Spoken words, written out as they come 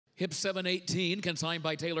Hip 718, consigned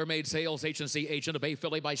by Tailor Made Sales Agency agent of Bay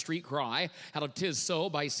Philly by Street Cry. Out of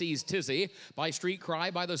Tizso by C's Tizzy. By Street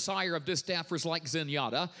Cry by the sire of distaffers like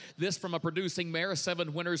Zenyatta. This from a producing mare,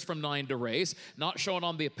 7 winners from 9 to race. Not shown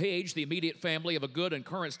on the page, the immediate family of a good and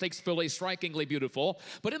current stakes filly, strikingly beautiful.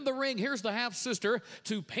 But in the ring, here's the half-sister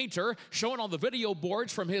to Paynter, shown on the video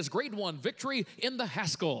boards from his Grade 1 victory in the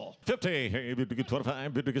Haskell. 50, hey,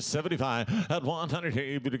 25, 75, at 100,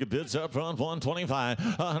 hey, bids up front,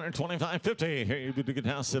 125, 125, 50, hey,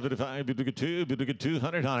 now 75, 2,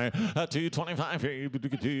 200, 225, hey,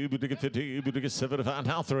 2, 50, 75,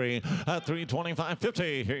 now 3, 325,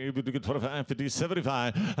 50, hey, 25, 50,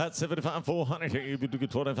 75, at 75, 400, hey,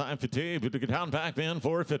 25, 50, down back in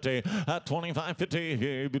 450, at 25, 50,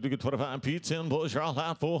 hey, 25, Pete's in Bush, all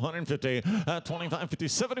out 450, at 25, 50,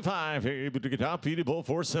 75, hey, down Petey Bull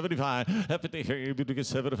 475, at 50, hey,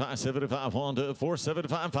 75, 75, 1 to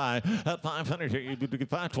 475, 5, at 500, hey,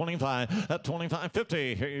 525, at 25,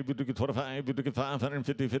 50, hey, 25,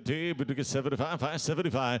 550, 50, 75,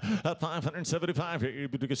 575, at 575, hey,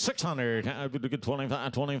 600,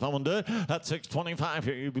 25, 25, 1 to, at 625,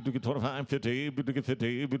 hey, 25, 50,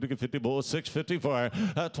 50, 50, bull 654,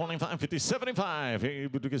 at 25, 50, 75, hey,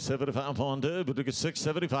 75, 1 to,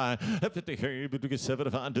 675, at 50, hey,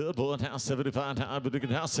 75, do bull now 75,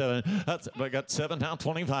 now 7, I got 7 down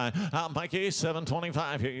 25, Mikey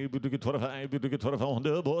 725, hey, 25, 25, 1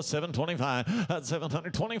 to, bull 725, at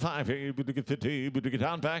 725, hey, 50,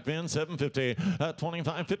 down back then 750, at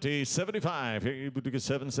 25, 50, 75, hey,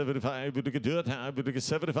 775, do it now,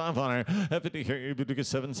 75 on her, at 50, hey,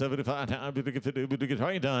 775, now 50, how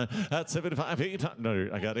you done, at 75,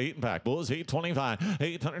 800, I got 8 and back, bulls 825,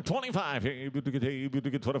 825, hey,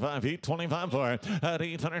 25, 825 for it, at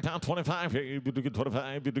 800 down 25, hey,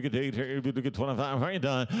 25, 8, hey, 25, how you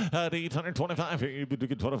done, at 825, hey,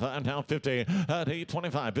 25 down 50, at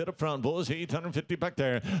 825, bit up front, bulls 850 back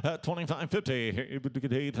there, at 25, 50, hey,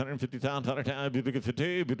 850 down,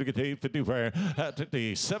 50, 850 for at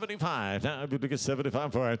 50, 75, now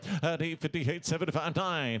 75 for it, at 850, 875,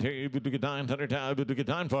 9, hey, 900,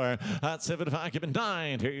 9 for at 75, giving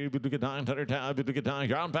 9, hey, 900, 9,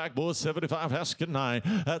 ground back, bulls 75, Heskin 9,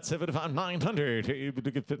 at 75, 900, hey,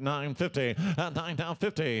 950, at 9 down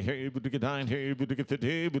 50, hey, 9, hey,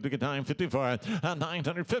 50, 950 for it, at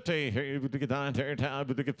 950, hey,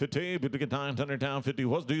 950, 900 down 50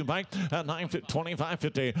 was due back at 925,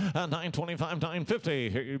 50, at 925, 950,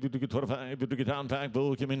 hey, 25, down back,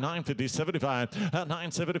 bull, give me 950, 75, at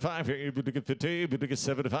 975, hey, 50,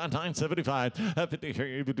 75, 975, at 50,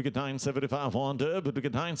 hey, 975, 1 to,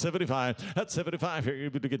 975, at 75, hey,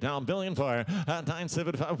 down billion for, at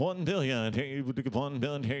 975, 1 billion, hey, 1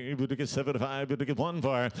 billion, hey, 75, 1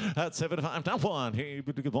 for, at 75, down 1, hey,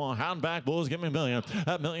 1, hand back, bulls, give me a million,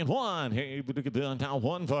 at million 1, hey, billion, down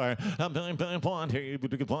 1 for, a billion, 1, hey,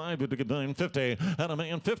 1, billion 50, at a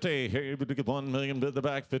million 50, hey, 1 million, bid the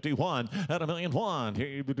back 51, at a million 1,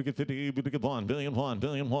 hey, 50, 1 billion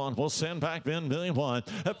 1, we'll send back then billion 1,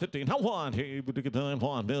 at 15, now 1, hey, billion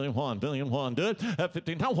 1, billion 1, do it, at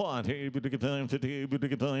 15, now 1, hey, billion 50,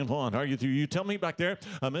 billion 1, are you through? You tell me back there,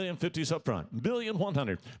 a million 50s up front, billion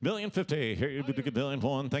 100, billion 50, hey, billion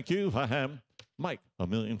 1, thank you, I am Mike, a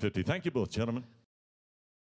million 50, thank you both, gentlemen.